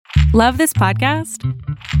Love this podcast?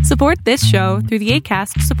 Support this show through the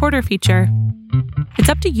Acast supporter feature. It's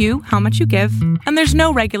up to you how much you give, and there's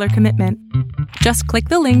no regular commitment. Just click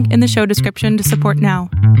the link in the show description to support now.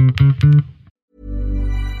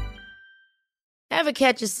 Ever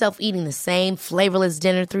catch yourself eating the same flavorless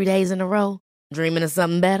dinner 3 days in a row? Dreaming of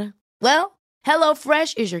something better? Well,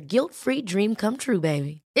 HelloFresh is your guilt-free dream come true,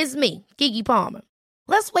 baby. It's me, Keke Palmer.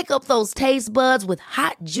 Let's wake up those taste buds with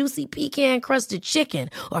hot, juicy pecan-crusted chicken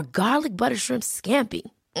or garlic butter shrimp scampi.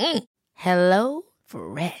 Hello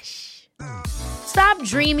Fresh. Stop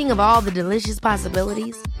dreaming of all the delicious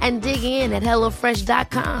possibilities and dig in at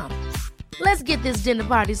HelloFresh.com. Let's get this dinner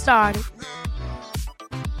party started.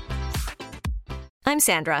 I'm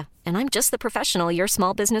Sandra, and I'm just the professional your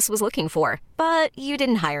small business was looking for. But you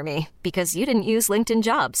didn't hire me because you didn't use LinkedIn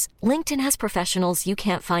Jobs. LinkedIn has professionals you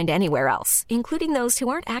can't find anywhere else, including those who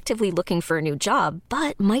aren't actively looking for a new job,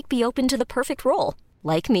 but might be open to the perfect role,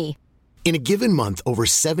 like me. In a given month, over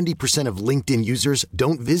 70% of LinkedIn users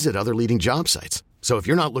don't visit other leading job sites. So if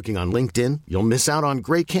you're not looking on LinkedIn, you'll miss out on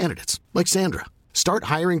great candidates like Sandra. Start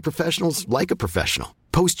hiring professionals like a professional.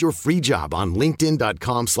 Post your free job on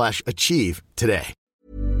linkedin.com/achieve today.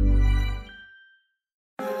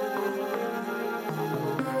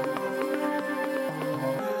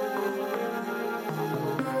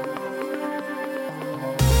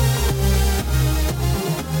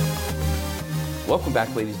 Welcome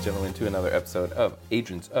back, ladies and gentlemen, to another episode of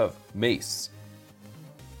Agents of Mace.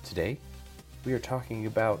 Today, we are talking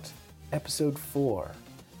about episode 4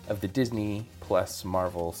 of the Disney Plus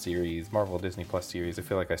Marvel series, Marvel Disney Plus series. I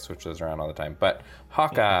feel like I switch those around all the time, but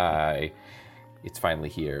Hawkeye, it's finally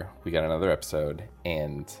here. We got another episode,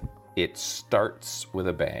 and it starts with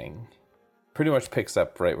a bang. Pretty much picks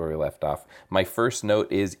up right where we left off. My first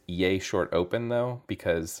note is yay short open, though,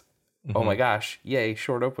 because, oh my gosh, yay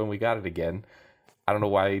short open, we got it again. I don't know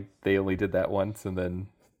why they only did that once, and then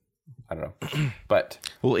I don't know.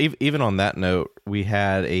 But well, even on that note, we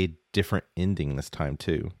had a different ending this time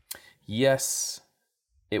too. Yes,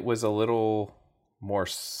 it was a little more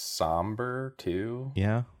somber too.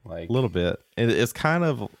 Yeah, like a little bit. It's kind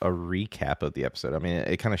of a recap of the episode. I mean,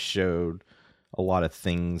 it kind of showed a lot of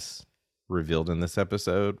things revealed in this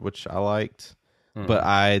episode, which I liked. But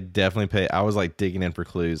I definitely I was like digging in for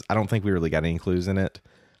clues. I don't think we really got any clues in it.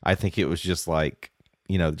 I think it was just like,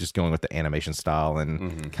 just going with the animation style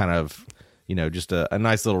and kind of, just a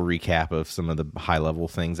nice little recap of some of the high level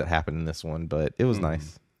things that happened in this one. But it was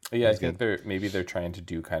nice. Yeah, I think they're trying to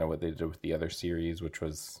do kind of what they did with the other series, which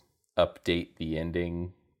was update the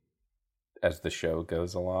ending as the show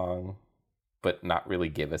goes along, but not really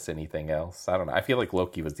give us anything else. I don't know. I feel like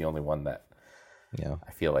Loki was the only one that,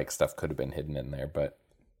 I feel like stuff could have been hidden in there, but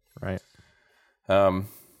right.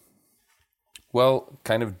 Well,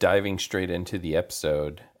 kind of diving straight into the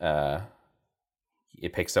episode,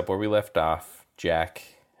 it picks up where we left off. Jack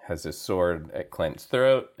has his sword at Clint's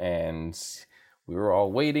throat, and we were all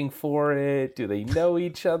waiting for it. Do they know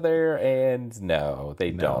each other? And no,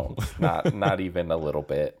 they don't. Not even a little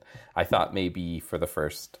bit. I thought maybe for the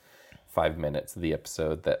first 5 minutes of the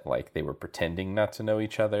episode that like they were pretending not to know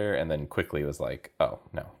each other, and then quickly it was like, oh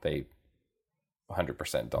no, they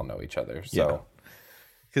 100% don't know each other. So. Yeah.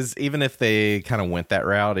 Because even if they kind of went that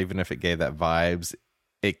route, even if it gave that vibes,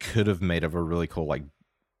 it could have made of a really cool like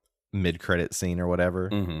mid-credit scene or whatever.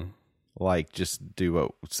 Like just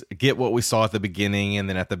get what we saw at the beginning, and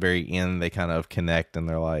then at the very end they kind of connect, and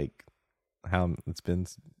they're like, "How it's been?"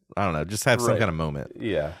 I don't know. Just have some kind of moment.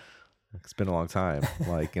 Yeah, it's been a long time.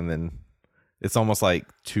 Like, and then it's almost like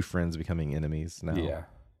two friends becoming enemies now. Yeah.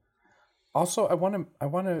 Also, I want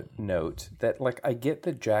to note that, like, I get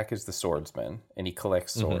that Jack is the swordsman and he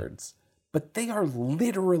collects swords, but they are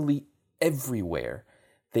literally everywhere.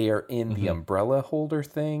 They are in the umbrella holder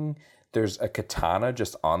thing. There's a katana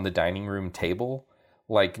just on the dining room table,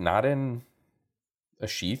 like not in a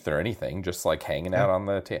sheath or anything, just like hanging out on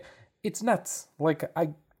the table. It's nuts. Like,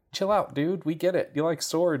 chill out, dude. We get it. You like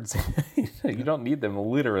swords. You don't need them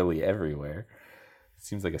literally everywhere. It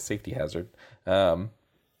seems like a safety hazard.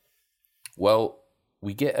 Well,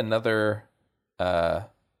 we get another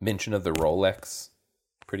mention of the Rolex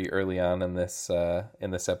pretty early on in this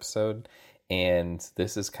episode, and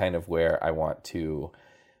this is kind of where I want to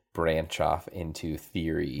branch off into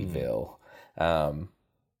Theoryville, and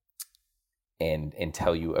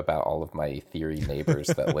tell you about all of my theory neighbors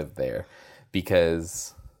that live there,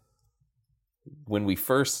 because when we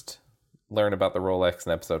first learn about the Rolex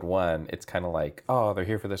in episode 1, it's kind of like, oh, they're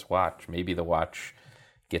here for this watch. Maybe the watch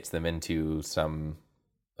gets them into some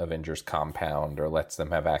Avengers compound or lets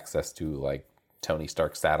them have access to like Tony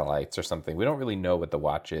Stark satellites or something. We don't really know what the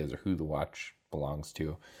watch is or who the watch belongs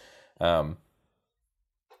to.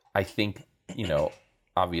 I think,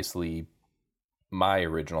 obviously my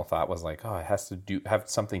original thought was like, oh, it has to have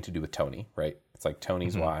something to do with Tony, right? It's like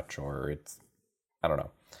Tony's watch, or it's, I don't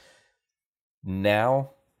know.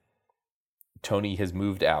 Now, Tony has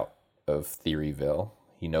moved out of Theoryville.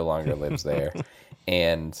 He no longer lives there.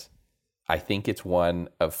 And I think it's one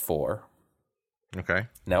of 4. Okay.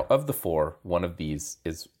 Now, of the 4, one of these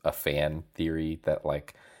is a fan theory that,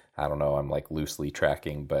 like, I don't know, I'm like loosely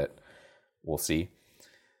tracking, but we'll see.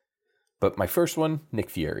 But my first one, Nick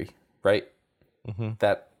Fury, right?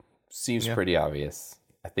 That seems pretty obvious.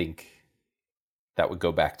 I think that would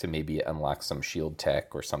go back to maybe it unlocks some shield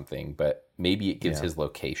tech or something, but maybe it gives his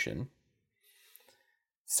location.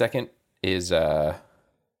 Second is Agent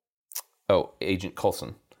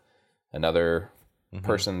Coulson, another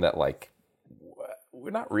person that, like, we're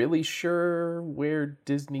not really sure where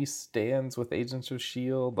Disney stands with Agents of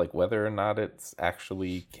S.H.I.E.L.D., like whether or not it's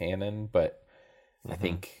actually canon, but I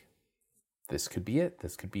think this could be it.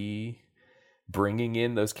 This could be bringing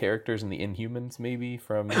in those characters in the Inhumans, maybe,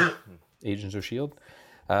 from Agents of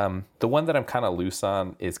S.H.I.E.L.D. The one that I'm kind of loose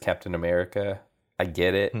on is Captain America. I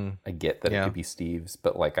get it. I get that it could be Steve's,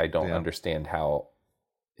 but, like, I don't understand how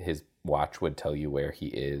his watch would tell you where he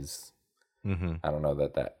is. I don't know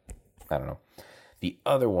that I don't know. The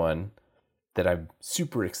other one that I'm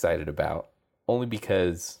super excited about, only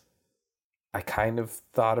because I kind of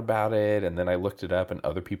thought about it and then I looked it up and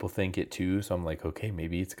other people think it too. So I'm like, okay,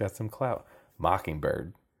 maybe it's got some clout.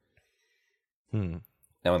 Mockingbird.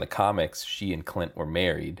 Now in the comics, she and Clint were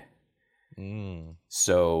married.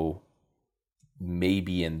 So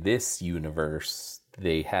maybe in this universe,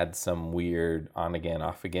 they had some weird on again,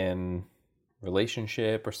 off again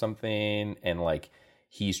relationship or something. And, like,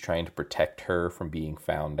 he's trying to protect her from being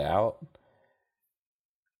found out,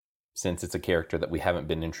 since it's a character that we haven't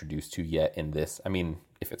been introduced to yet in this. I mean,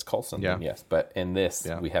 if it's Coulson, then yes, but in this,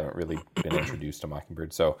 we haven't really been introduced to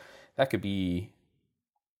Mockingbird. So that could be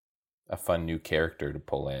a fun new character to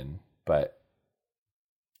pull in, but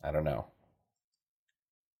I don't know.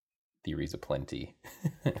 Theories aplenty.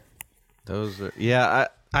 Those are,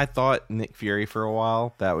 I thought Nick Fury for a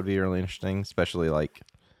while. That would be really interesting, especially, like,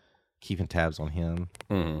 keeping tabs on him.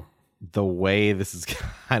 The way this has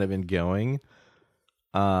kind of been going.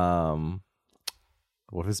 What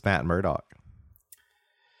is Matt Murdock?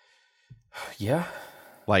 Yeah.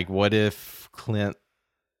 Like, what if Clint,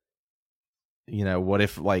 what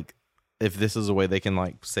if, like, if this is a way they can,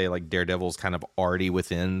 like, say, like, Daredevil's kind of already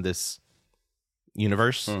within this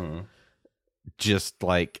universe, just,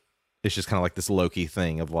 like, it's just kind of like this Loki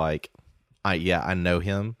thing of, like, I know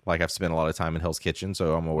him. Like, I've spent a lot of time in Hell's Kitchen,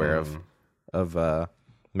 so I'm aware of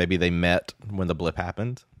maybe they met when the blip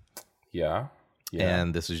happened. Yeah.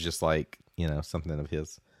 And this is just, like, something of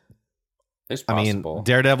his. It's possible. I mean,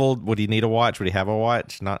 Daredevil, would he need a watch? Would he have a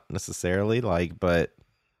watch? Not necessarily, like, but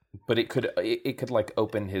it could like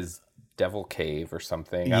open his devil cave or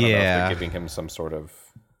something. I don't know if they're giving him some sort of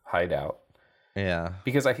hideout. Yeah.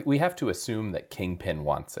 Because we have to assume that Kingpin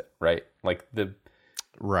wants it, right? Like,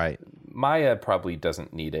 right. Maya probably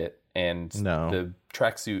doesn't need it, and the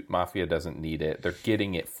Tracksuit Mafia doesn't need it. They're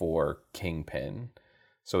getting it for Kingpin.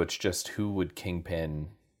 So it's just, who would Kingpin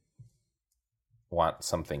want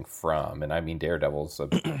something from? And I mean, Daredevil's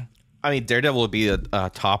Daredevil would be a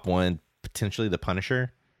top one, potentially the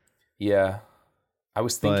Punisher. Yeah. I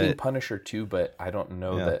was thinking Punisher too, but I don't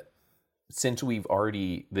know that, since we've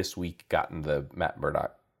already this week gotten the Matt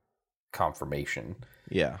Murdock confirmation.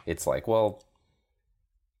 Yeah. It's like, well,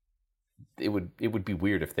 it would be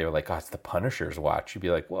weird if they were like, oh, it's the Punisher's watch. You'd be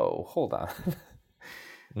like, whoa, hold on.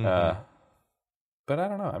 But I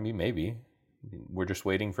don't know. I mean, maybe. We're just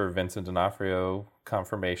waiting for Vincent D'Onofrio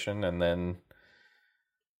confirmation, and then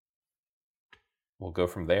we'll go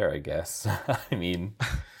from there, I guess. I mean,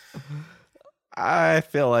 I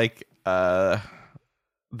feel like the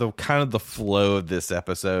kind of the flow of this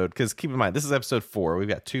episode, because keep in mind, this is episode 4. We've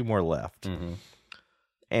got 2 more left.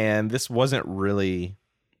 And this wasn't really,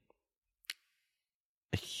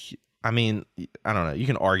 I mean, I don't know. You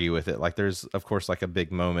can argue with it. Like, there's, of course, like a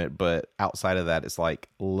big moment, but outside of that, it's like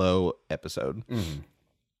low episode.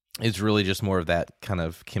 It's really just more of that kind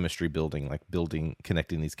of chemistry building, like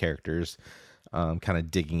connecting these characters, kind of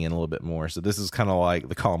digging in a little bit more. So this is kind of like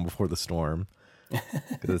the calm before the storm.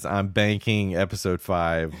 Because I'm banking episode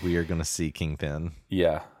 5, we are going to see Kingpin.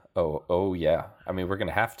 Yeah. Oh, yeah. I mean, we're going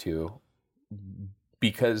to have to.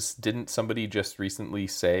 Because didn't somebody just recently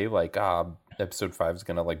say, like, episode 5 is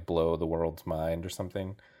going to, like, blow the world's mind or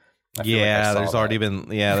something? Yeah, there's already been,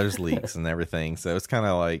 there's leaks and everything. So it's kind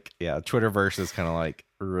of like, Twitterverse is kind of like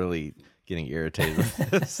really getting irritated with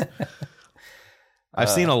this. I've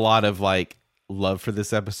seen a lot of like love for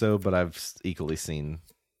this episode, but I've equally seen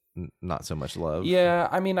not so much love. Yeah,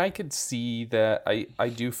 I mean, I could see that. I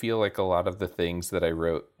do feel like a lot of the things that I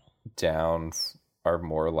wrote down are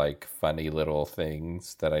more like funny little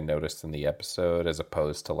things that I noticed in the episode as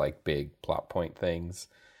opposed to like big plot point things.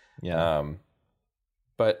 Yeah.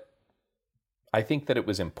 But I think that it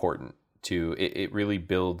was important to, it really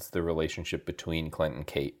builds the relationship between Clint and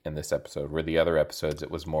Kate in this episode, where the other episodes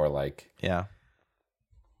it was more like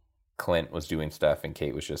Clint was doing stuff and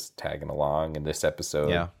Kate was just tagging along. In this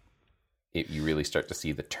episode, you really start to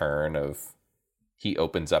see the turn of, he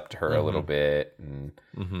opens up to her a little bit.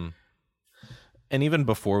 And even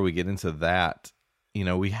before we get into that, you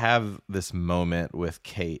know, we have this moment with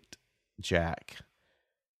Kate, Jack,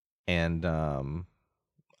 and I'm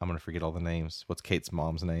going to forget all the names. What's Kate's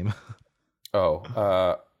mom's name?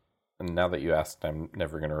 And now that you asked, I'm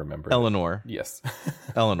never going to remember. Eleanor. Yes.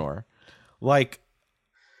 Eleanor. Like,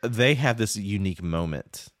 they have this unique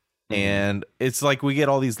moment. And it's like we get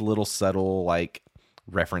all these little subtle, like,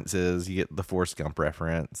 references. You get the Forrest Gump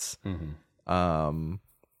reference.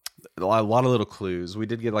 A lot of little clues. We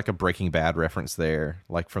did get like a Breaking Bad reference there,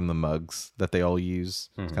 like from the mugs that they all use.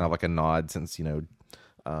 It's kind of like a nod since, you know,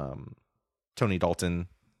 Tony Dalton,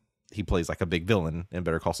 he plays like a big villain in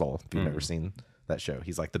Better Call Saul. If you've never seen that show,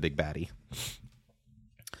 he's like the big baddie.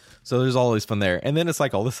 So there's always fun there. And then it's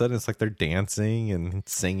like all of a sudden it's like they're dancing and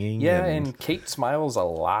singing. Yeah, and Kate smiles a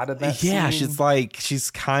lot of that Yeah, scene.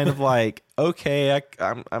 she's kind of like, okay,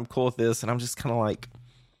 I'm cool with this. And I'm just kind of like,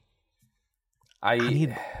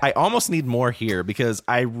 I almost need more here because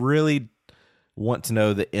I really want to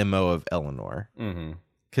know the MO of Eleanor.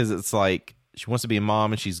 Because it's like she wants to be a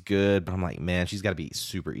mom and she's good, but I'm like, man, she's got to be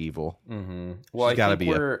super evil. Well,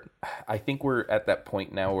 I think we're at that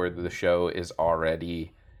point now where the show is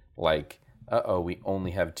already like, we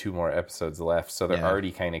only have 2 more episodes left, so they're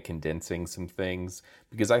already kind of condensing some things.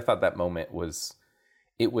 Because I thought that moment was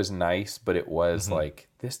nice, but it was like,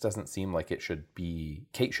 this doesn't seem like it should be.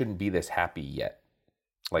 Kate shouldn't be this happy yet.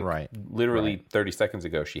 Like literally 30 seconds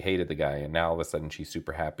ago, she hated the guy, and now all of a sudden she's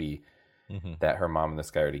super happy that her mom and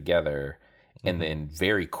this guy are together. And then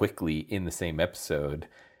very quickly in the same episode,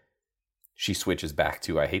 she switches back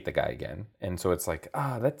to I hate the guy again. And so it's like,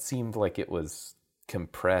 that seemed like it was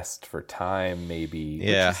compressed for time, maybe.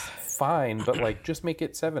 Yeah. Which is fine, but like just make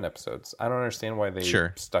it 7 episodes. I don't understand why they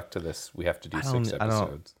stuck to this. We have to do 6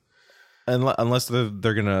 episodes. Unless they're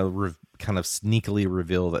going to kind of sneakily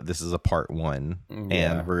reveal that this is a part 1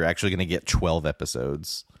 and we're actually going to get 12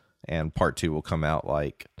 episodes and part 2 will come out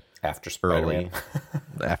like after Spider-Man.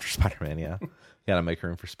 After Spider-Man, yeah. Got to make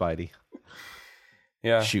room for Spidey.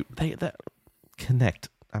 Yeah. Shoot, that connect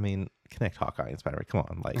Hawkeye and Spider-Man. Come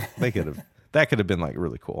on, like that could have been like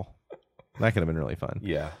really cool. That could have been really fun.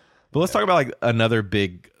 Yeah. But let's talk about like another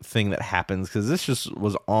big thing that happens, because this just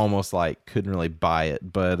was almost like couldn't really buy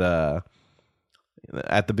it. But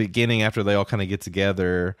at the beginning, after they all kind of get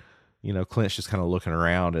together, you know, Clint's just kind of looking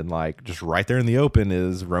around, and like just right there in the open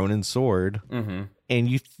is Ronan's sword. And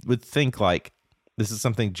you would think like this is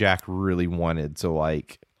something Jack really wanted, so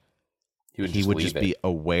like he would just be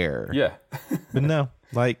aware. Yeah. But no,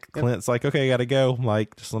 like Clint's like, okay, I gotta go.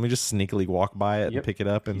 Like, just let me just sneakily walk by it and pick it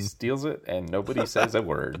up, and he steals it, and nobody says a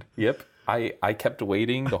word. Yep. I kept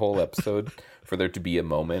waiting the whole episode for there to be a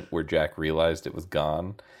moment where Jack realized it was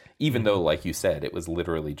gone, even though, like you said, it was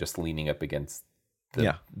literally just leaning up against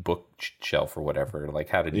the bookshelf or whatever. Like,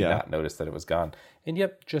 how did he not notice that it was gone? And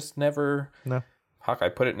just never. No. Hawkeye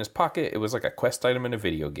put it in his pocket. It was like a quest item in a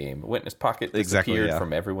video game. It went in his pocket, disappeared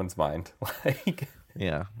from everyone's mind.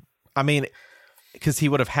 Yeah. I mean, because he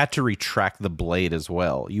would have had to retract the blade as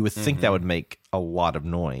well. You would think that would make a lot of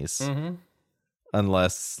noise.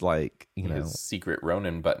 Unless, like, you know, his secret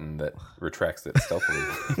Ronin button that retracts it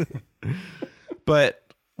stealthily.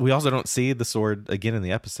 But we also don't see the sword again in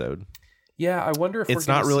the episode. Yeah, I wonder if it's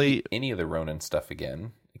we're not really see any of the Ronin stuff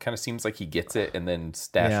again. It kind of seems like he gets it and then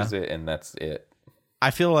stashes it, and that's it. I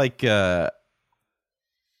feel like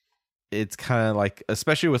it's kind of like,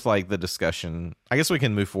 especially with like the discussion. I guess we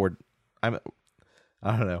can move forward. I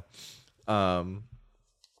don't know.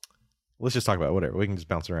 Let's just talk about whatever. We can just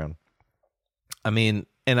bounce around. I mean,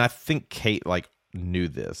 and I think Kate like knew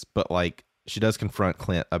this, but like she does confront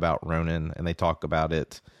Clint about Ronin, and they talk about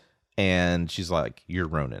it, and she's like, "You're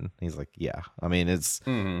Ronin." He's like, "Yeah." I mean, it's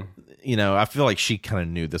you know, I feel like she kind of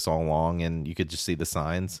knew this all along, and you could just see the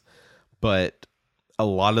signs. But a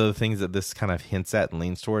lot of the things that this kind of hints at and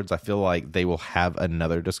leans towards, I feel like they will have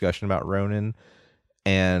another discussion about Ronin,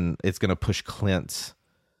 and it's going to push Clint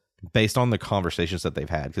based on the conversations that they've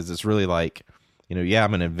had, because it's really like, yeah,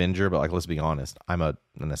 I'm an Avenger, but like, let's be honest, I'm an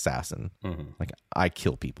assassin. Like, I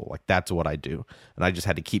kill people. Like, that's what I do. And I just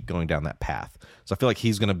had to keep going down that path. So I feel like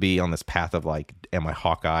he's going to be on this path of like, am I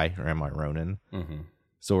Hawkeye or am I Ronin?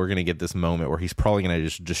 So we're going to get this moment where he's probably going to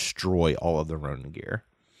just destroy all of the Ronin gear.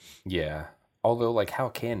 Yeah. Although, like, how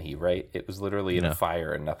can he, right? It was literally in a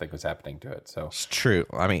fire and nothing was happening to it. So it's true.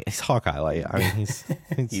 I mean, he's Hawkeye. Like, I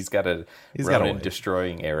mean, he's got a Ronin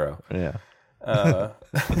destroying arrow. Yeah.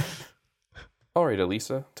 All right,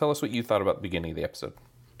 Elisa, tell us what you thought about the beginning of the episode.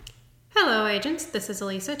 Hello, agents. This is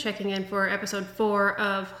Elisa checking in for episode 4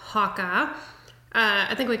 of Hawkeye.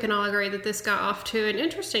 I think we can all agree that this got off to an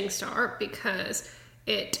interesting start because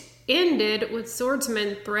it ended with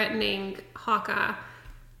Swordsman threatening Hawkeye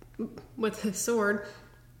with his sword,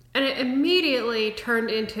 and it immediately turned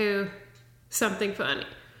into something funny.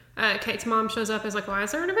 Kate's mom shows up, is like, why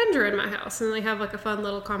is there an Avenger in my house? And they have like a fun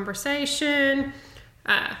little conversation.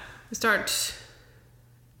 We start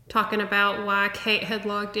talking about why Kate had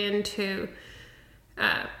logged into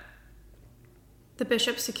the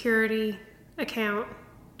Bishop's security account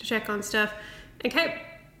to check on stuff. And Kate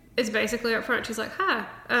is basically up front. She's like, hi,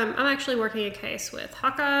 I'm actually working a case with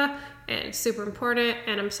Hawkeye, and it's super important,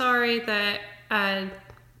 and I'm sorry that I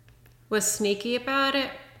was sneaky about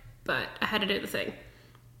it, but I had to do the thing.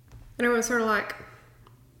 And everyone's sort of like,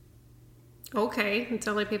 okay, it's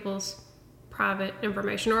only people's private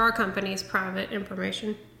information, or our company's private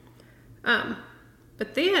information.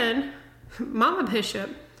 But then Mama Bishop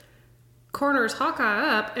corners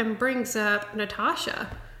Hawkeye up and brings up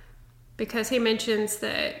Natasha because he mentions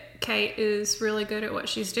that Kate is really good at what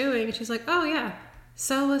she's doing. And she's like, oh yeah,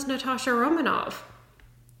 so is Natasha Romanoff.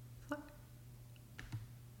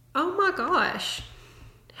 Oh my gosh.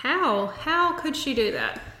 How could she do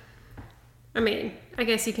that? I mean, I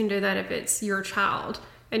guess you can do that if it's your child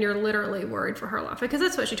and you're literally worried for her life, because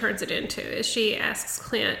that's what she turns it into, is she asks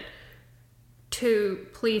Clint to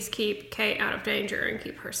please keep Kate out of danger and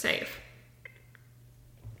keep her safe.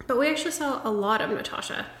 But we actually saw a lot of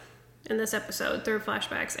Natasha in this episode through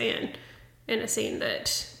flashbacks and in a scene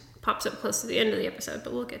that pops up close to the end of the episode,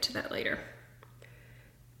 but we'll get to that later.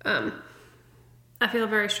 I feel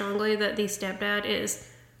very strongly that the stepdad is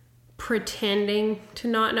pretending to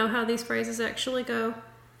not know how these phrases actually go,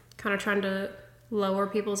 kind of trying to lower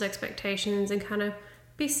people's expectations and kind of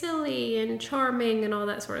be silly and charming and all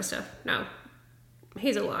that sort of stuff. No,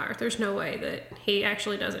 he's a liar. There's no way that he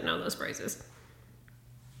actually doesn't know those phrases.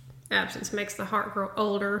 Absence makes the heart grow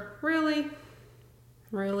older. Really?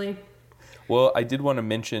 Well, I did want to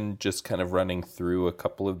mention, just kind of running through a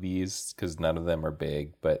couple of these, because none of them are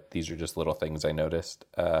big, but these are just little things I noticed.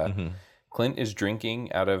 Clint is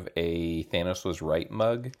drinking out of a Thanos was right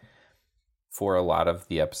mug for a lot of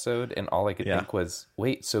the episode, and all I could think was,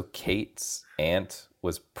 wait, so Kate's aunt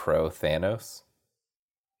was pro Thanos?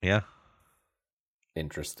 Yeah.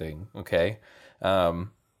 Interesting. Okay. Another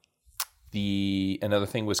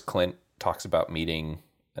thing was Clint talks about meeting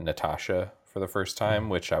Natasha for the first time,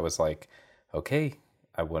 which I was like, okay,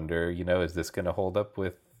 I wonder, is this going to hold up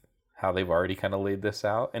with how they've already kind of laid this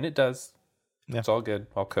out? And it does. Yeah. It's all good,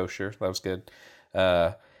 all kosher. That was good.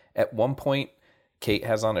 At one point, Kate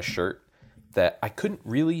has on a shirt that I couldn't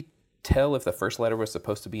really tell if the first letter was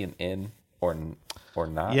supposed to be an N or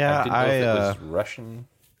not. Yeah, I didn't know if it was Russian.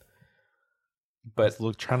 But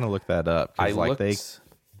trying to look that up. I looked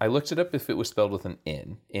it up if it was spelled with an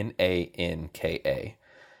N, Nanka.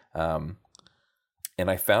 And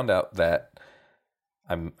I found out that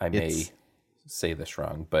I may say this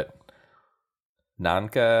wrong, but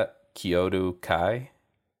Nanka Kyoto Kai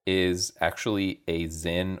is actually a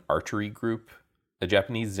Zen archery group, a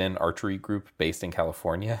Japanese Zen archery group based in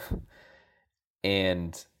California.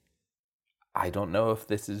 And I don't know if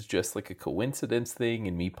this is just like a coincidence thing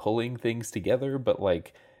and me pulling things together, but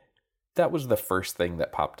like that was the first thing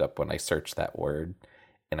that popped up when I searched that word.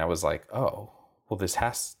 And I was like, oh, well, this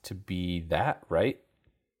has to be that, right?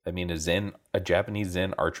 I mean, a Japanese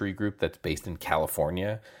Zen archery group that's based in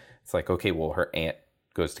California. It's like, okay, well, her aunt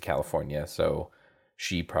goes to California, so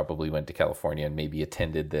she probably went to California and maybe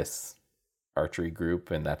attended this archery group,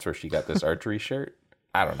 and that's where she got this archery shirt.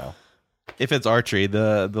 I don't know. If it's archery,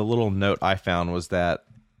 the little note I found was that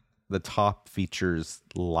the top features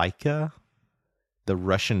Laika, the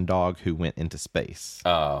Russian dog who went into space.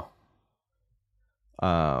 Oh.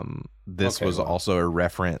 This was also a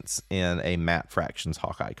reference in a Matt Fractions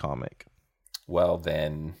Hawkeye comic. Well,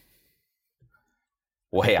 then.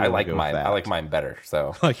 Well, hey, I like mine. I like mine better.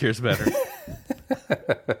 So I like yours better.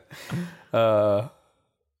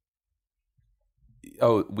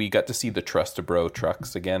 We got to see the Trust-a-Bro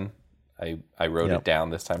trucks again. I wrote it down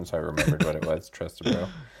this time, so I remembered what it was. Trust-a-Bro.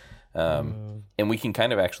 And we can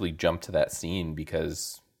kind of actually jump to that scene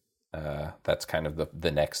because that's kind of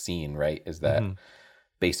the next scene, right? Is that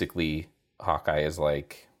basically Hawkeye is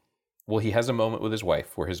like, well, he has a moment with his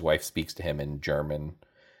wife where his wife speaks to him in German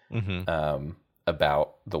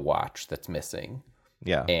about the watch that's missing.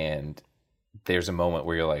 Yeah. And there's a moment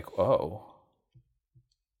where you're like, oh,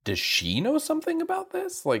 does she know something about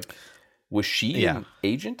this? Like, was she an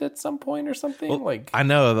agent at some point or something? Well, like, I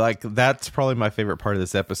know, like, that's probably my favorite part of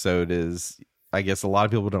this episode is, I guess a lot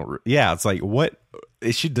of people don't. It's like, what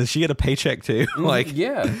is she? Does she get a paycheck too? Like,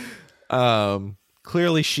 yeah.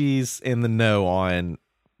 Clearly she's in the know on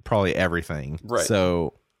probably everything. Right.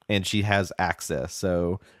 So, and she has access.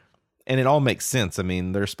 So, and it all makes sense. I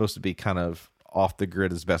mean, they're supposed to be kind of off the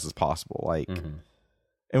grid as best as possible. Like,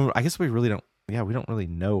 and I guess we really don't. Yeah, we don't really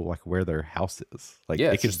know like where their house is. Like,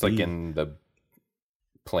 yeah, it it's could just be, like in the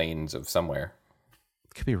plains of somewhere.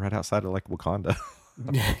 It could be right outside of like Wakanda.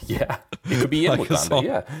 Yeah, it could be in Like, Wakanda.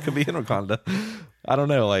 Yeah, it could be in Wakanda. I don't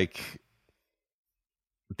know. Like,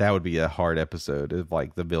 that would be a hard episode if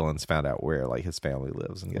like the villains found out where like his family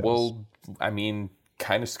lives and goes. Well, I mean,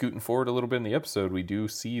 kind of scooting forward a little bit in the episode, we do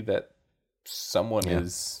see that someone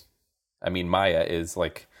is. I mean, Maya is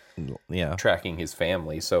like. Yeah, tracking his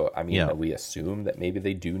family. So I mean, we assume that maybe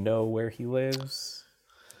they do know where he lives.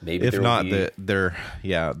 Maybe if not, they're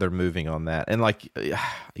moving on that. And like,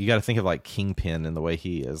 you got to think of like Kingpin and the way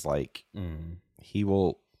he is. Like, he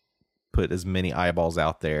will put as many eyeballs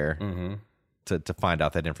out there to find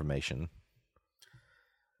out that information.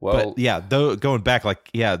 Well, but yeah, though going back,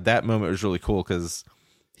 like, that moment was really cool because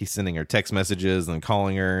he's sending her text messages and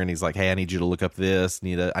calling her, and he's like, "Hey, I need you to look up this.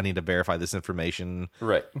 I need to verify this information."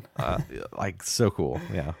 Right. Like, so cool.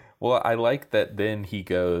 Yeah. Well, I like that. Then he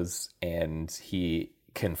goes and he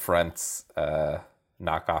confronts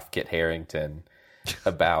knockoff Kit Harington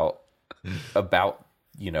about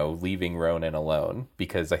leaving Ronan alone,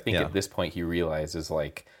 because I think at this point he realizes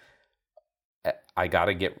like, I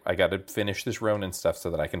gotta finish this Ronan stuff so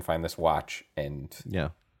that I can find this watch and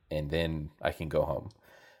then I can go home.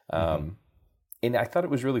 And I thought it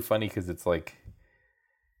was really funny because it's like,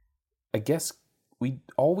 I guess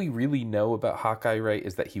all we really know about Hawkeye, right,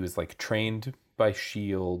 is that he was like trained by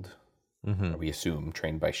S.H.I.E.L.D., or we assume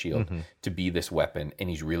trained by S.H.I.E.L.D. to be this weapon, and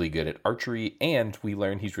he's really good at archery, and we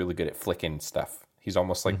learn he's really good at flicking stuff. He's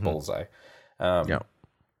almost like Bullseye.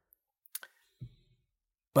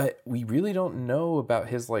 But we really don't know about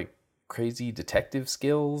his like crazy detective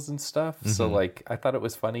skills and stuff. So like, I thought it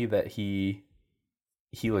was funny that he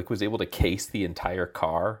like was able to case the entire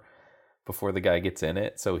car before the guy gets in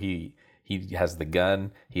it. So he has the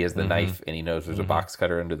gun, he has the knife, and he knows there's a box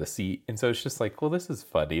cutter under the seat. And so it's just like, well, this is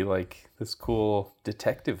funny, like this cool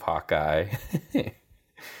detective Hawkeye.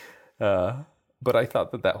 But I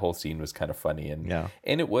thought that whole scene was kind of funny, and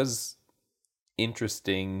it was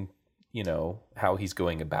interesting, how he's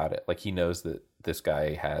going about it. Like, he knows that this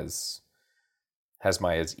guy has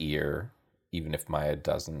Maya's ear, even if Maya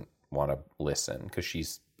doesn't want to listen, because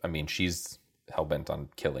she's hell-bent on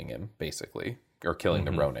killing him, basically, or killing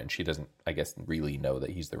the Ronin. She doesn't, I guess, really know that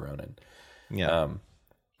he's the Ronin.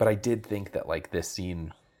 But I did think that like this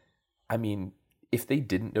scene, I mean, if they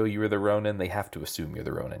didn't know you were the Ronin, they have to assume you're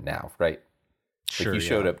the Ronin now, right? Sure, like, you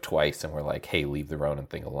showed up twice and we're like, hey, leave the Ronin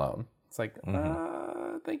thing alone. It's like,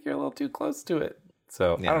 I think you're a little too close to it.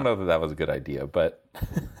 So I don't know that was a good idea, but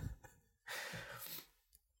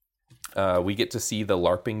we get to see the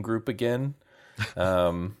LARPing group again,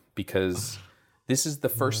 because this is the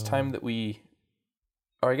first time that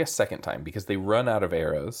or I guess second time, because they run out of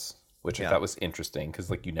arrows, which I thought was interesting, because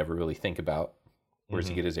like you never really think about where does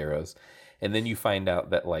he get his arrows. And then you find out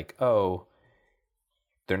that like, oh,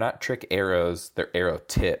 they're not trick arrows, they're arrow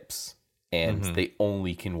tips, and they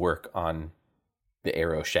only can work on the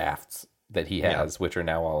arrow shafts that he has, which are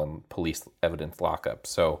now all in police evidence lockup.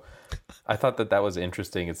 So I thought that was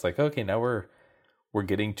interesting. It's like, okay, now we're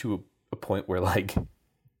getting to a point where like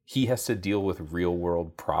he has to deal with real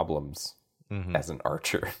world problems as an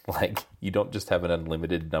archer. Like, you don't just have an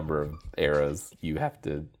unlimited number of arrows. You have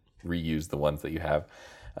to reuse the ones that you have.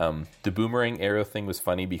 The boomerang arrow thing was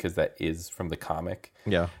funny because that is from the comic.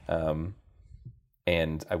 Yeah.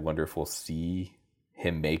 And I wonder if we'll see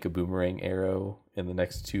him make a boomerang arrow in the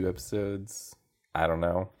next 2 episodes. I don't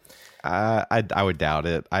know. I would doubt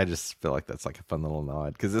it. I just feel like that's like a fun little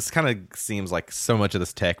nod, because this kind of seems like so much of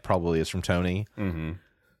this tech probably is from Tony.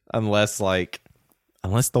 Unless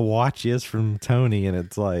the watch is from Tony, and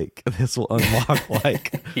it's like, this will unlock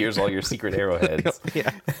like here's all your secret arrowheads.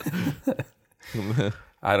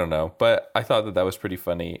 I don't know, but I thought that was pretty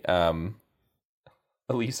funny.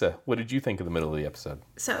 Elisa, what did you think of the middle of the episode?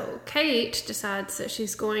 So Kate decides that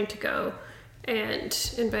she's going to go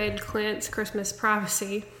and invade Clint's Christmas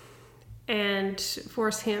privacy and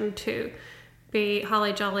force him to be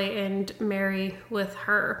holly jolly and merry with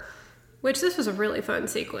her, which this was a really fun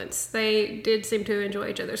sequence. They did seem to enjoy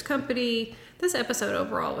each other's company. This episode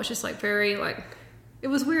overall was just like very like, it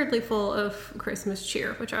was weirdly full of Christmas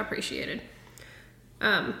cheer, which I appreciated.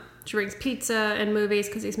 She brings pizza and movies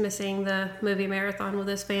because he's missing the movie marathon with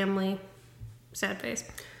his family. Sad face.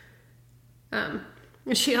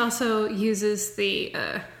 She also uses the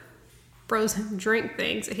frozen drink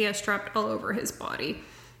things that he has strapped all over his body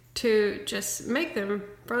to just make them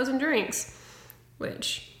frozen drinks,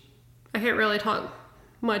 which I can't really talk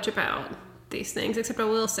much about these things, except I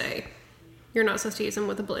will say you're not supposed to use them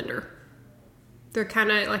with a blender. They're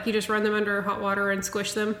kind of like you just run them under hot water and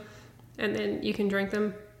squish them, and then you can drink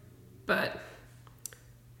them. But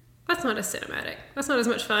that's not as cinematic. That's not as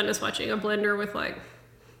much fun as watching a blender with like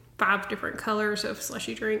 5 different colors of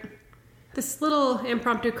slushy drink. This little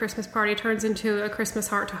impromptu Christmas party turns into a Christmas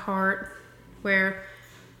heart-to-heart where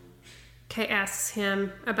Kate asks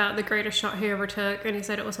him about the greatest shot he ever took, and he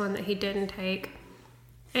said it was one that he didn't take.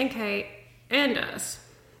 And Kate and us,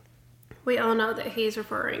 we all know that he's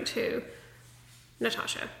referring to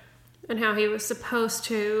Natasha and how he was supposed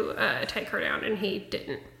to take her down and he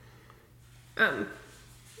didn't. And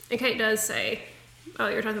Kate does say, oh,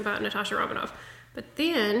 you're talking about Natasha Romanoff. But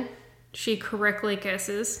then she correctly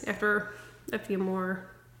guesses, after a few more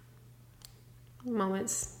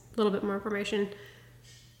moments, a little bit more information,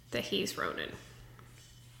 that he's Ronan.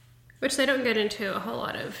 Which they don't get into a whole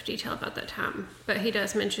lot of detail about that time. But he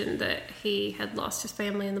does mention that he had lost his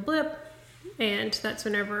family in the blip. And that's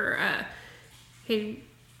whenever he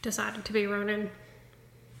decided to be Ronan.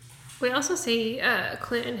 We also see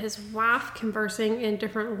Clint and his wife conversing in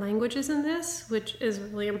different languages in this, which is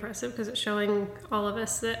really impressive because it's showing all of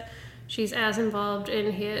us that she's as involved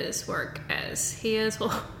in his work as he is.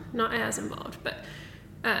 Well, not as involved, but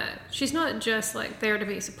she's not just like there to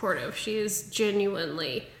be supportive. She is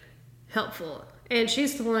genuinely helpful. And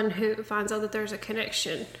she's the one who finds out that there's a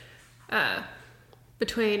connection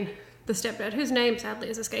between the stepdad, whose name sadly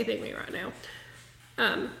is escaping me right now,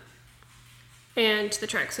 and the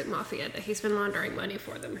Tracksuit Mafia, that he's been laundering money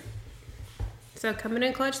for them. So coming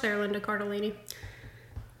in clutch there, Linda Cardellini.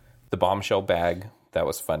 The bombshell bag, that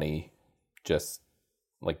was funny. Just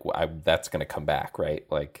like that's going to come back, right?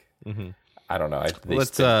 Like, I don't know.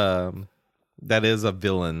 That is a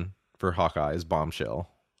villain for Hawkeye's bombshell.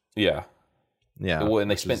 Yeah. Yeah. Well, and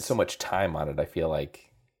they spent so much time on it. I feel like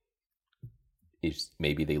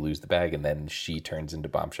maybe they lose the bag and then she turns into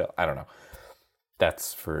bombshell. I don't know.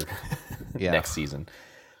 That's for next season.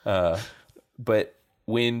 But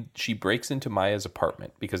when she breaks into Maya's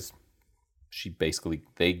apartment, because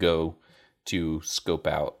they go to scope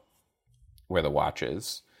out where the watch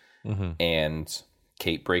is, and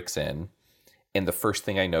Kate breaks in, and the first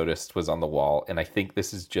thing I noticed was on the wall, and I think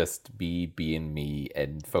this is just being me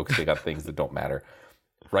and focusing on things that don't matter.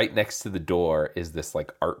 Right next to the door is this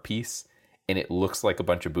like art piece, and it looks like a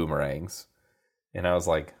bunch of boomerangs. And I was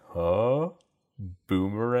like, huh?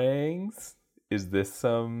 Boomerangs? Is this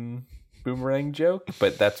some boomerang joke?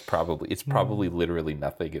 But it's probably literally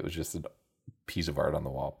nothing. It was just a piece of art on the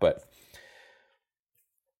wall. But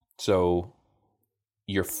so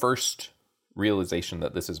your first realization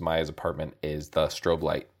that this is Maya's apartment is the strobe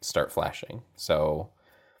light start flashing. So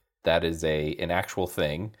that is an actual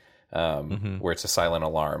thing where it's a silent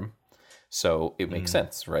alarm. So it makes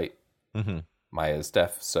sense, right? Maya's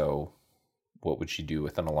deaf, so what would she do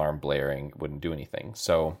with an alarm blaring? It wouldn't do anything.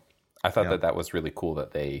 So I thought that was really cool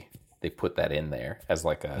that they put that in there as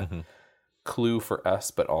like a clue for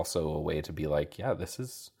us, but also a way to be like, yeah, this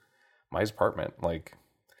is Maya's apartment. Like,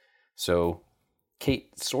 so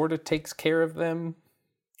Kate sort of takes care of them.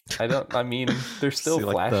 I mean, they're still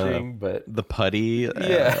flashing, but the putty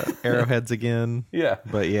arrowheads again. Yeah.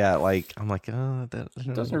 But yeah, like, I'm like, oh, that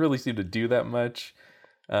doesn't really seem to do that much.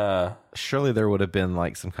 Surely there would have been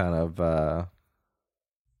like some kind of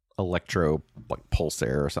electro like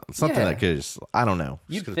pulsar or something that could just, I don't know,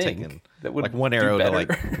 you'd could think have taken that would like one arrow to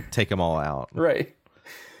like take them all out, right?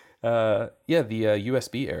 The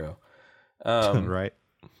USB arrow, right?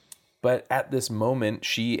 But at this moment,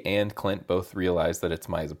 she and Clint both realize that it's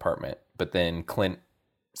Maya's apartment. But then Clint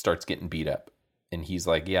starts getting beat up, and he's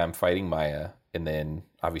like, "Yeah, I'm fighting Maya." And then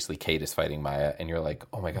obviously Kate is fighting Maya, and you're like,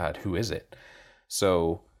 "Oh my god, who is it?"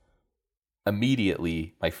 So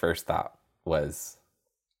immediately, my first thought was,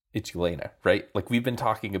 it's Yelena, right? Like, we've been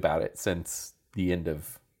talking about it since the end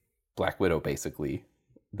of Black Widow, basically,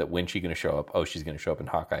 that when she's going to show up? Oh, she's going to show up in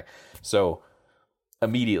Hawkeye. So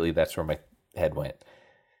immediately that's where my head went.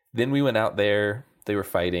 Then we went out there. They were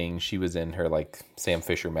fighting. She was in her like Sam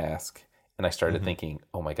Fisher mask. And I started thinking,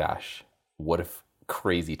 oh my gosh, what if,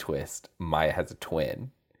 crazy twist, Maya has a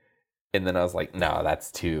twin? And then I was like, no,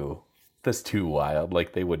 that's too wild.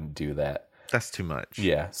 Like, they wouldn't do that. That's too much.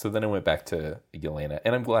 Yeah. So then I went back to Yelena.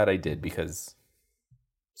 And I'm glad I did because,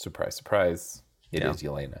 surprise, surprise, it is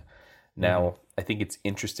Yelena. Now, I think it's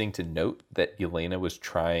interesting to note that Yelena was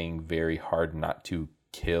trying very hard not to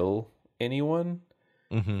kill anyone.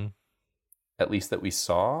 Mm-hmm. At least that we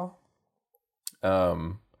saw.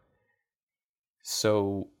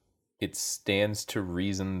 So it stands to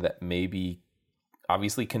reason that maybe,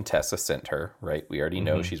 obviously Contessa sent her, right? We already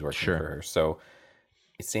know she's working for her. So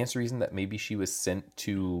it stands to reason that maybe she was sent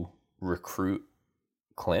to recruit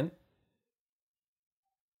Clint.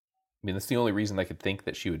 I mean, that's the only reason I could think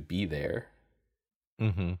that she would be there.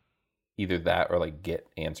 Mm-hmm. Either that or like get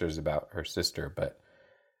answers about her sister, but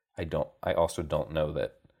I also don't know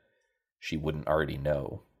that she wouldn't already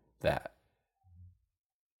know that.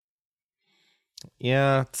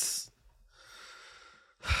 Yeah, it's...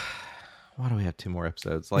 Why do we have 2 more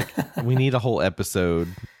episodes? Like, we need a whole episode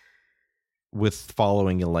with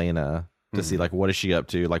following Yelena to see, like, what is she up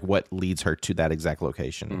to? Like, what leads her to that exact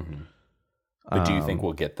location? But do you think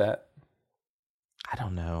we'll get that? I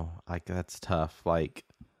don't know. Like, that's tough. Like,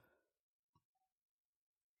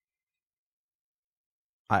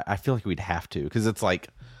 I feel like we'd have to, because it's like,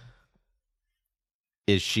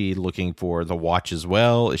 is she looking for the watch as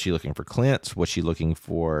well? Is she looking for Clint? Was she looking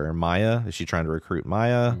for Maya? Is she trying to recruit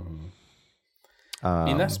Maya? I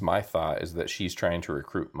mean, that's my thought, is that she's trying to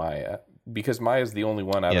recruit Maya, because Maya's the only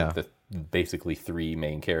one out of the basically 3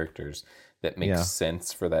 main characters that makes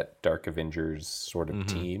sense for that Dark Avengers sort of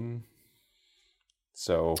team.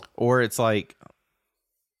 So, or it's like,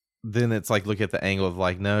 then it's like, look at the angle of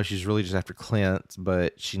like, no, she's really just after Clint,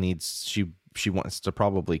 but she wants to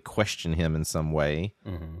probably question him in some way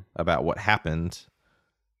about what happened.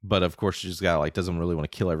 But of course, she just got like, doesn't really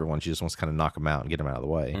want to kill everyone. She just wants to kind of knock them out and get them out of the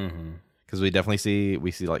way. Because we definitely see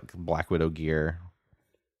like Black Widow gear.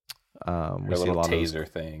 We see a lot taser of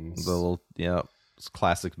things. The little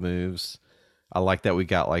classic moves. I like that we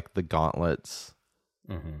got like the gauntlets.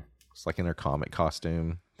 It's like in her comic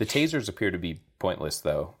costume. The tasers appear to be pointless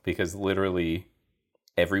though, because literally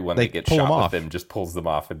everyone that gets shot with them just pulls them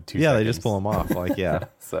off in 2 seconds. Yeah, they just pull them off. Like, yeah.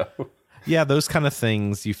 So yeah, those kind of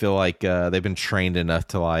things, you feel like they've been trained enough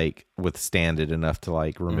to like withstand it enough to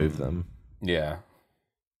like remove them. Yeah.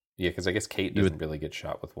 Yeah, because I guess Kate doesn't really get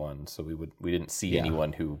shot with one, so we didn't see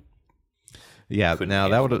anyone who. Yeah, now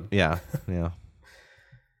that would yeah.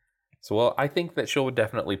 So, well, I think that she'll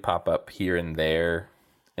definitely pop up here and there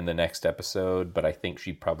in the next episode, but I think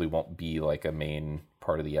she probably won't be like a main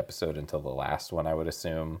part of the episode until the last one, I would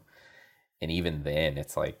assume. And even then,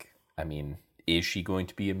 it's like, I mean, is she going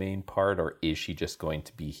to be a main part, or is she just going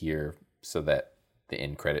to be here so that the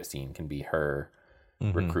end credit scene can be her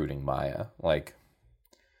recruiting Maya? Like,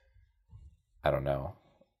 I don't know.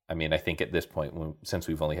 I mean, I think at this point, since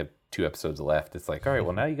we've only had 2 episodes left, it's like, all right,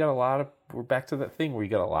 well, now you got we're back to that thing where you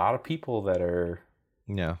got a lot of people that are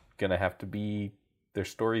going to have to be, their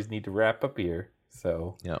stories need to wrap up here.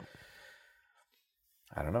 So,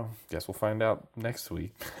 I don't know. Guess we'll find out next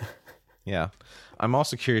week. Yeah. I'm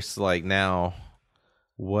also curious, like, now,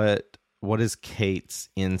 what is Kate's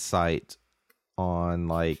insight on,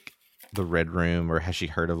 like, the Red Room, or has she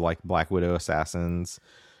heard of, like, Black Widow assassins?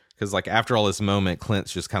 Because, like, after all this moment,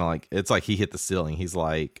 Clint's just kind of like, it's like he hit the ceiling. He's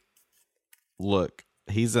like, look,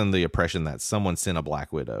 he's in the impression that someone sent a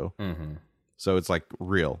Black Widow. So it's like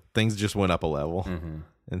real. Things just went up a level.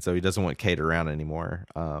 And so he doesn't want Kate around anymore,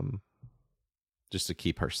 just to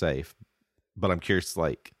keep her safe. But I'm curious,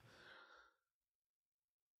 like,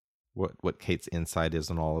 what Kate's insight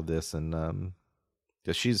is on all of this. And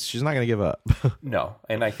because she's not going to give up. No.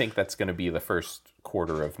 And I think that's going to be the first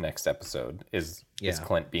quarter of next episode is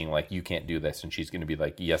Clint being like, you can't do this. And she's going to be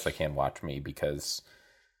like, yes, I can, watch me, because,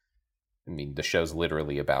 I mean, the show's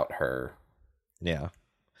literally about her. Yeah.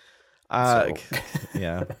 So.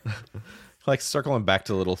 Yeah. Like, circling back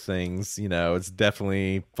to little things, it's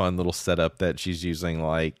definitely fun little setup that she's using,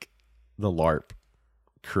 like, the LARP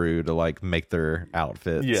crew to, like, make their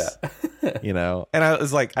outfits. Yeah. And I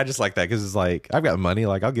was like, I just like that, because it's like, I've got money,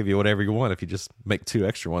 like, I'll give you whatever you want if you just make 2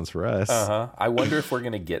 extra ones for us. I wonder if we're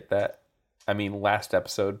gonna get that. I mean, last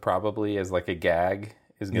episode probably as like a gag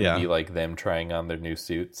is gonna be like them trying on their new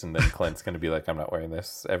suits, and then Clint's gonna be like, I'm not wearing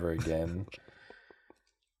this ever again.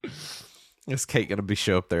 Is Kate gonna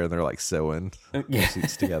show up there and they're like sewing their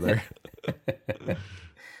suits together?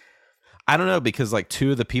 I don't know, because like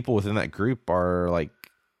 2 of the people within that group are like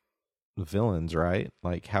villains, right?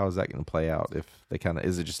 Like, how is that going to play out? If they kind of,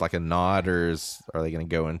 is it just like a nod, or are they going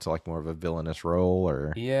to go into like more of a villainous role?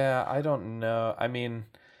 Or yeah, I don't know. I mean,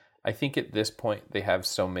 I think at this point they have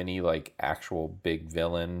so many like actual big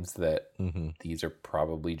villains that these are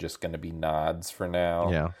probably just going to be nods for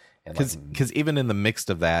now. Yeah, because even in the mix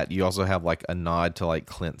of that, you also have like a nod to like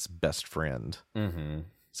Clint's best friend. Mm-hmm.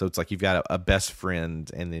 So it's like you've got a best friend,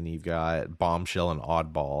 and then you've got Bombshell and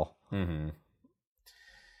Oddball. Mm-hmm.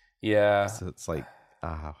 Yeah. So it's like,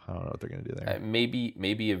 I don't know what they're going to do there.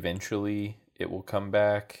 Maybe eventually it will come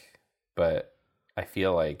back, but I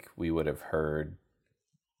feel like we would have heard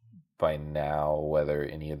by now whether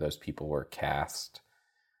any of those people were cast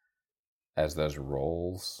as those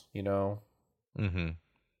roles, you know? Mm-hmm.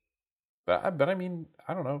 But I mean,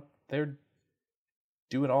 I don't know. They're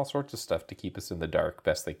doing all sorts of stuff to keep us in the dark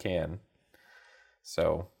best they can.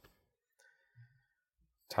 So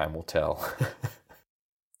time will tell.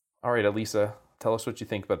 All right, Elisa, tell us what you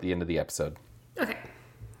think about the end of the episode. Okay.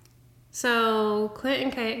 So Clint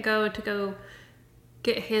and Kate go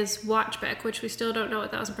get his watch back, which we still don't know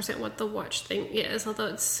 1,000% what the watch thing is, although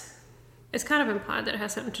it's kind of implied that it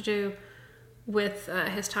has something to do with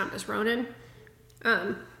his time as Ronin.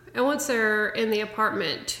 And once they're in the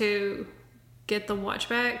apartment to get the watch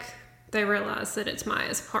back, they realize that it's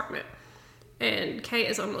Maya's apartment. And Kate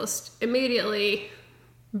is almost immediately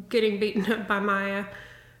getting beaten up by Maya.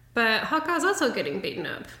 But Hawkeye's also getting beaten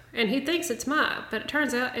up. And he thinks it's Maya, but it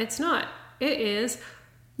turns out it's not. It is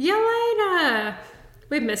Yelena!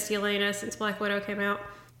 We've missed Yelena since Black Widow came out.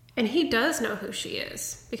 And he does know who she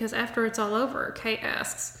is. Because after it's all over, Kate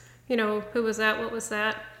asks, who was that? What was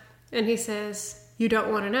that? And he says, you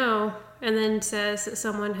don't want to know. And then says that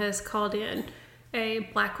someone has called in a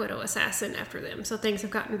Black Widow assassin after them. So things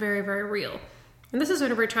have gotten very, very real. And this is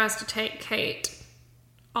whenever he tries to take Kate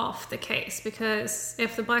off the case, because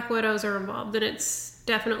if the Black Widows are involved, then it's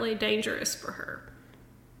definitely dangerous for her.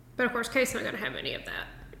 But of course, Kate's not going to have any of that.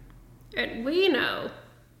 And we know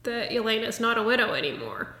that Yelena's not a widow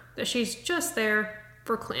anymore, that she's just there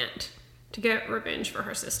for Clint to get revenge for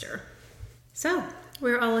her sister. So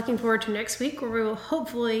we're all looking forward to next week, where we will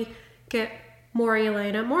hopefully get more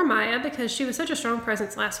Yelena, more Maya, because she was such a strong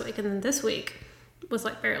presence last week, and then this week was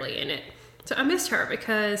like barely in it. So I missed her,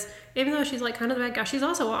 because even though she's like kind of the bad guy, she's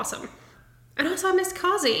also awesome. And also I missed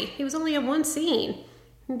Kazi. He was only in one scene.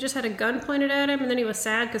 He just had a gun pointed at him, and then he was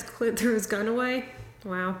sad because Clint threw his gun away.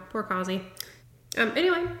 Wow, poor Kazi.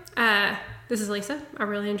 Anyway, this is Lisa. I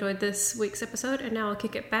really enjoyed this week's episode, and now I'll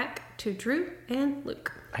kick it back to Drew and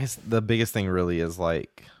Luke. I guess the biggest thing really is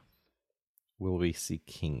like, will we see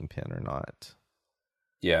Kingpin or not?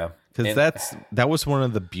 Yeah, because that was one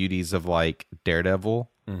of the beauties of like Daredevil.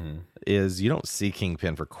 Mm-hmm. Is you don't see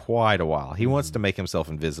Kingpin for quite a while. He wants to make himself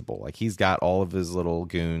invisible. Like, he's got all of his little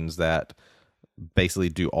goons that basically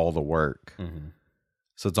do all the work. Mm-hmm.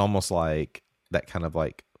 So it's almost like that kind of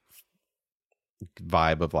like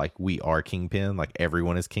vibe of like, we are Kingpin. Like,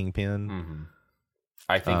 everyone is Kingpin. Mm-hmm.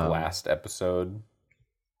 I think last episode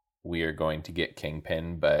we are going to get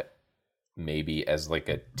Kingpin, but maybe as like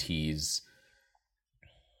a tease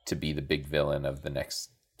to be the big villain of the next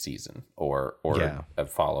season or a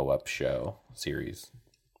follow-up show series.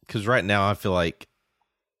 Because right now I feel like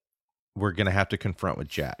we're gonna have to confront with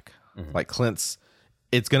Jack. Mm-hmm. Like,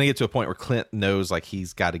 it's gonna get to a point where Clint knows like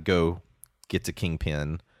he's got to go get to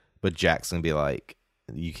Kingpin, but Jack's gonna be like,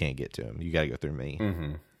 you can't get to him, you gotta go through me.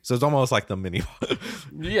 Mm-hmm. So it's almost like the mini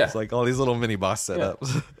it's like all these little mini boss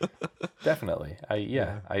setups. Yeah. Definitely.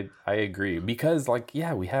 I agree, because like,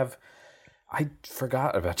 we have, I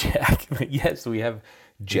forgot about Jack. Yes, we have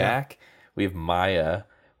Jack, we have Maya,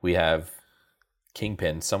 we have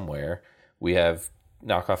Kingpin somewhere, we have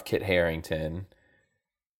knockoff Kit Harington,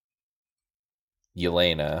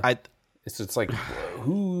 Yelena. It's like,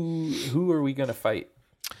 who are we gonna fight?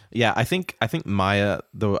 Yeah, I think Maya,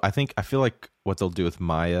 though. I feel like what they'll do with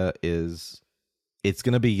Maya is it's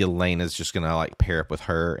gonna be Yelena's just gonna like pair up with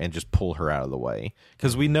her and just pull her out of the way,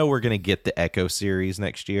 because we know we're gonna get the Echo series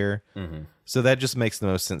next year. Mm-hmm. So that just makes the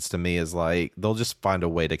most sense to me, is like they'll just find a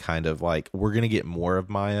way to kind of like, we're gonna get more of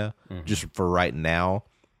Maya. Mm-hmm. Just for right now,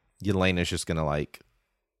 Yelena's just gonna like,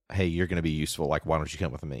 hey, you're gonna be useful, like, why don't you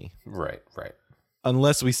come with me? Right.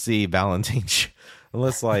 Unless we see Valentine,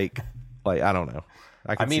 unless like I don't know.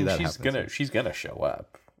 I mean, she's gonna show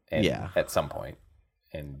up, and at some point,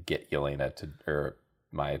 and get Yelena or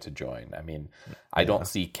Maya to join. I mean, I don't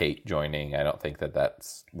see Kate joining. I don't think that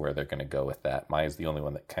that's where they're gonna go with that. Maya's the only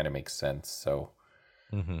one that kind of makes sense. So,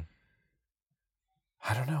 I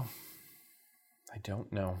don't know.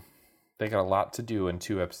 They got a lot to do in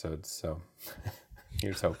 2 episodes, so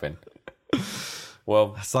here's hoping.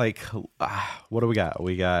 Well, It's like, what do we got?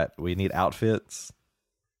 We need outfits.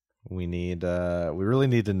 We really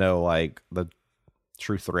need to know like the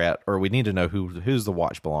true threat, or we need to know who's the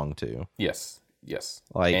watch belong to. yes.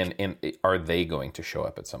 Like, and are they going to show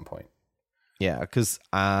up at some point? yeah, because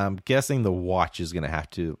I'm guessing the watch is going to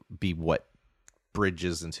have to be what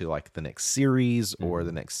bridges into like the next series or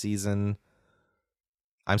the next season.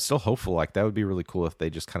 I'm still hopeful. Like, that would be really cool if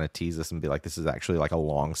they just kind of tease us and be like, this is actually like a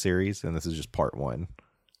long series and this is just part one.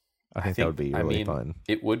 I think that would be really fun.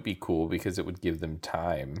 It would be cool because it would give them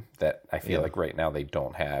time that I feel like right now they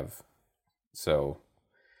don't have. So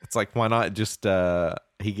it's like, why not just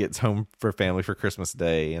he gets home for family for Christmas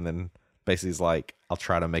Day and then basically he's like, I'll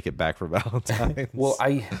try to make it back for Valentine's. Well,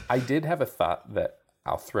 I did have a thought that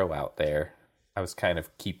I'll throw out there. I was kind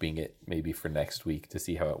of keeping it maybe for next week to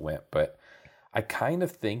see how it went, but I kind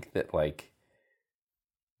of think that like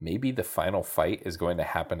maybe the final fight is going to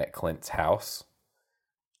happen at Clint's house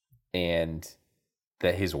and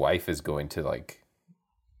that his wife is going to like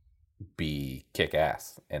be kick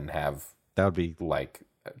ass and have that would be like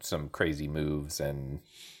some crazy moves, and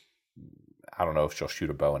I don't know if she'll shoot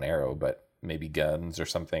a bow and arrow, but maybe guns or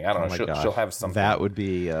something. I don't know. She'll have something. That would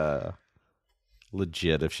be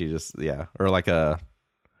legit if she just or like a,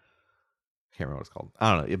 I can't remember what it's called.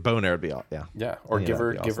 I don't know. Bow and arrow would be all yeah. Or give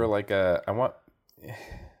her like a.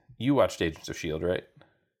 You watched Agents of S.H.I.E.L.D., right?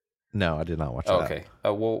 No, I did not watch that. Okay.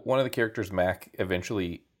 Well, one of the characters, Mac,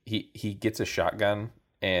 eventually he gets a shotgun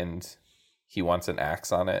and he wants an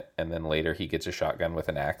axe on it, and then later he gets a shotgun with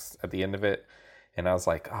an axe at the end of it. And I was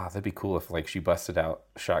like, that'd be cool if like she busted out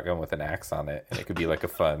a shotgun with an axe on it, and it could be like a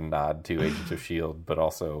fun nod to Agents of S.H.I.E.L.D., but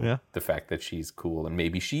also the fact that she's cool and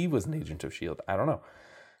maybe she was an Agent of S.H.I.E.L.D. I don't know.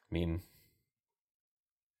 I mean,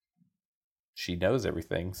 she knows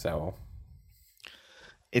everything, so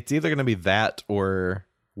it's either going to be that or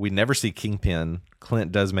we never see Kingpin.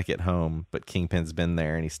 Clint does make it home, but Kingpin's been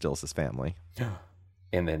there and he steals his family.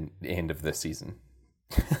 And then end of the season.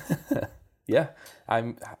 Yeah,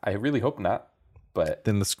 I really hope not. But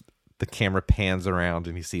then the camera pans around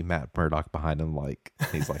and you see Matt Murdock behind him. Like,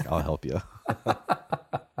 he's like, I'll help you.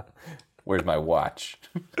 Where's my watch?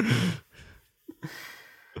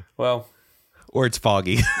 Well, or it's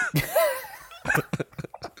foggy.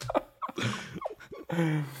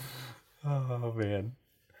 Oh man.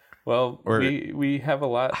 Well, we have a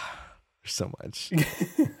lot. There's so much.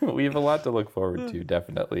 We have a lot to look forward to,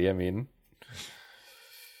 definitely. I mean,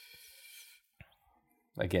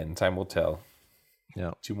 again, time will tell.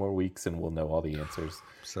 Yeah. 2 more weeks and we'll know all the answers.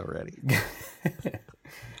 So ready.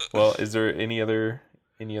 Well, is there any other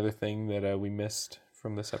thing that we missed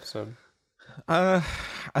from this episode? I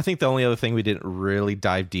think the only other thing we didn't really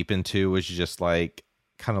dive deep into was just like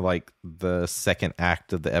kind of like the second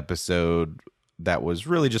act of the episode that was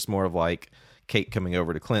really just more of like Kate coming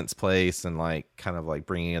over to Clint's place and like kind of like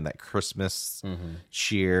bringing in that Christmas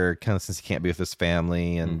cheer, kind of since he can't be with his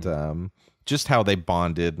family, and just how they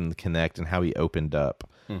bonded and connect and how he opened up.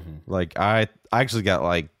 Like I actually got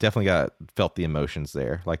like definitely felt the emotions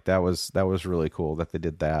there. Like that was really cool that they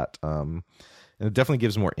did that. And it definitely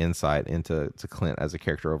gives more insight into Clint as a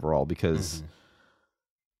character overall, because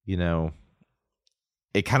you know,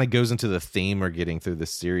 it kind of goes into the theme we're getting through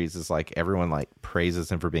this series is like everyone like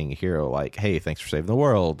praises him for being a hero. Like, hey, thanks for saving the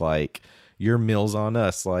world. Like, your meal's on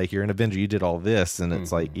us. Like, you're an Avenger. You did all this. And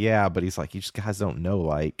it's like, yeah, but he's like, you just guys don't know.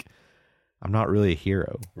 Like, I'm not really a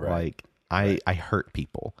hero. Right. Like, I hurt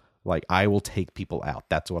people. Like, I will take people out.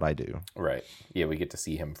 That's what I do. Right. Yeah, we get to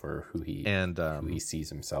see him for who he sees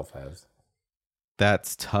himself as.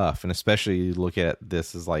 That's tough. And especially you look at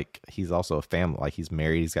this as like, he's also a family. Like, he's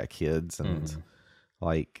married. He's got kids. And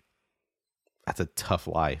like, that's a tough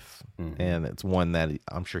life. And it's one that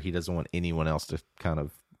I'm sure he doesn't want anyone else to kind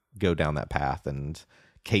of go down that path. And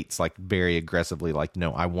Kate's like very aggressively like,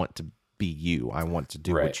 no, I want to be you. I want to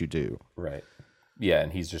do what you do. Right. Yeah.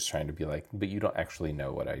 And he's just trying to be like, but you don't actually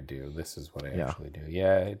know what I do. This is what I actually do.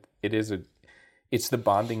 Yeah. It's the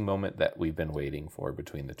bonding moment that we've been waiting for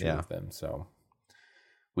between the two of them. So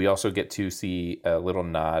we also get to see a little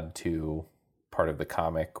nod to part of the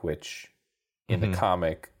comic, which in the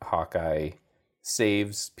comic, Hawkeye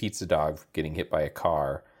saves Pizza Dog from getting hit by a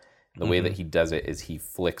car. The way that he does it is he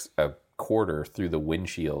flicks a quarter through the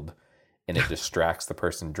windshield and it distracts the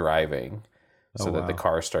person driving so that the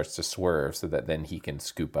car starts to swerve so that then he can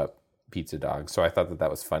scoop up Pizza Dog. So I thought that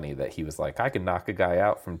was funny that he was like, I can knock a guy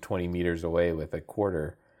out from 20 meters away with a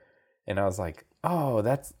quarter. And I was like, oh,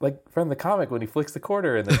 that's like from the comic when he flicks the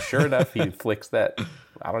quarter. And then sure enough, he flicks that.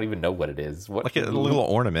 I don't even know what it is. Like a little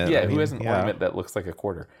ornament. Yeah, who has an ornament that looks like a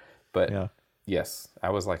quarter? But yes, I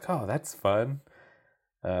was like, oh, that's fun.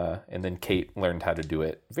 And then Kate learned how to do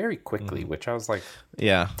it very quickly, which I was like,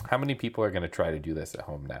 yeah, how many people are going to try to do this at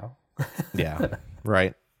home now? Yeah,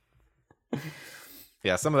 right.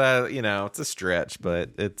 Yeah, some of that, it's a stretch,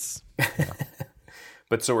 but it's... Yeah.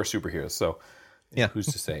 But so are superheroes, so yeah, who's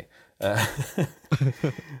to say?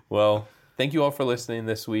 Well, thank you all for listening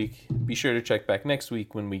this week. Be sure to check back next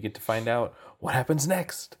week when we get to find out what happens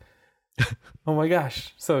next. Oh my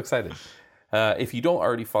gosh, so excited. If you don't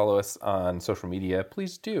already follow us on social media,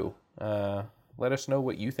 please do. Let us know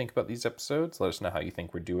what you think about these episodes. Let us know how you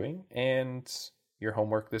think we're doing. And your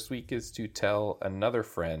homework this week is to tell another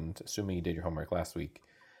friend, assuming you did your homework last week,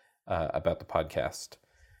 about the podcast,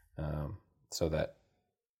 so that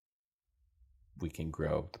we can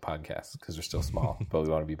grow the podcast, because we're still small, but we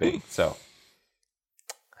want to be big. So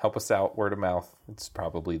help us out, word of mouth. It's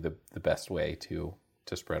probably the best way to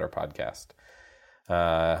spread our podcast.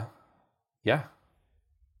 Yeah.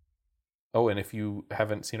 Oh, and if you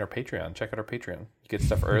haven't seen our Patreon, check out our Patreon. You get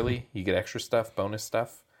stuff early, you get extra stuff, bonus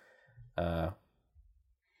stuff.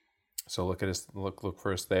 So look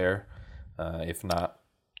for us there. If not,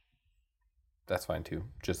 that's fine too.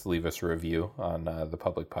 Just leave us a review on the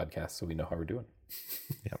public podcast so we know how we're doing.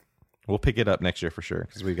 Yep. We'll pick it up next year for sure,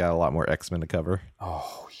 because we've got a lot more X-Men to cover.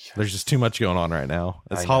 Oh, yes. There's just too much going on right now.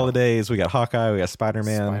 It's holidays. We got Hawkeye. We got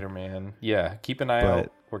Spider-Man. Spider-Man. Yeah, keep an eye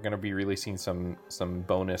out. We're going to be releasing some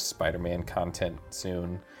bonus Spider-Man content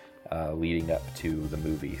soon, leading up to the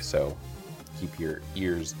movie. So keep your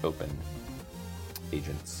ears open,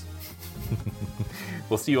 agents.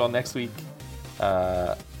 We'll see you all next week.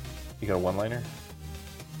 You got a one-liner?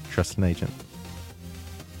 Trust an agent.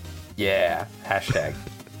 Yeah. Hashtag.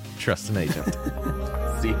 Trust an agent.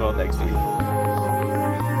 See you all next week.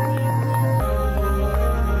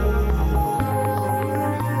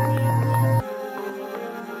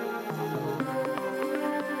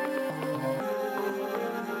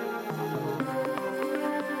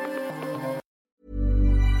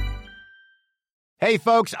 Hey,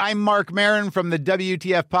 folks, I'm Mark Maron from the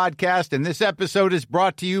WTF Podcast, and this episode is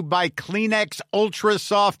brought to you by Kleenex Ultra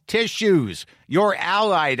Soft Tissues, your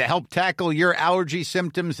ally to help tackle your allergy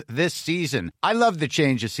symptoms this season. I love the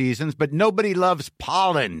change of seasons, but nobody loves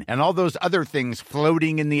pollen and all those other things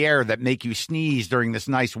floating in the air that make you sneeze during this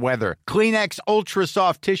nice weather. Kleenex Ultra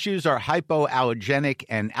Soft Tissues are hypoallergenic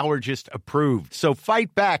and allergist approved, so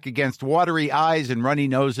fight back against watery eyes and runny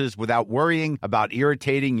noses without worrying about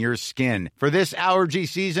irritating your skin. For this allergy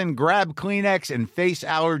season, grab Kleenex and face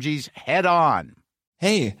allergies head on.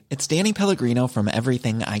 Hey, it's Danny Pellegrino from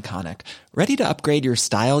Everything Iconic. Ready to upgrade your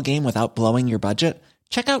style game without blowing your budget?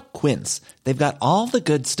 Check out Quince. They've got all the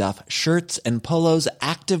good stuff, shirts and polos,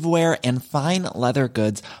 activewear, and fine leather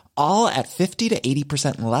goods, all at 50 to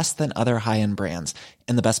 80% less than other high-end brands.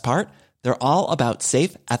 And the best part? They're all about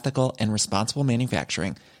safe, ethical, and responsible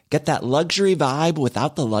manufacturing. Get that luxury vibe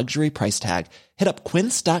without the luxury price tag. Hit up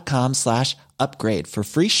quince.com/upgrade for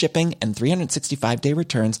free shipping and 365-day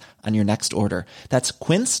returns on your next order. That's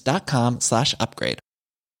quince.com/upgrade.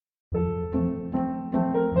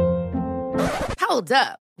 Hold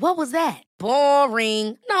up. What was that?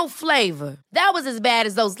 Boring. No flavor. That was as bad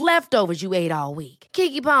as those leftovers you ate all week.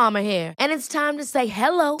 Keke Palmer here. And it's time to say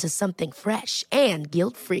hello to something fresh and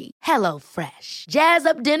guilt-free. Hello Fresh. Jazz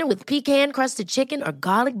up dinner with pecan-crusted chicken or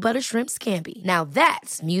garlic butter shrimp scampi. Now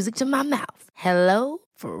that's music to my mouth. Hello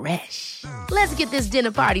Fresh. Let's get this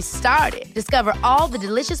dinner party started. Discover all the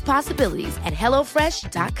delicious possibilities at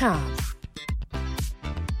HelloFresh.com.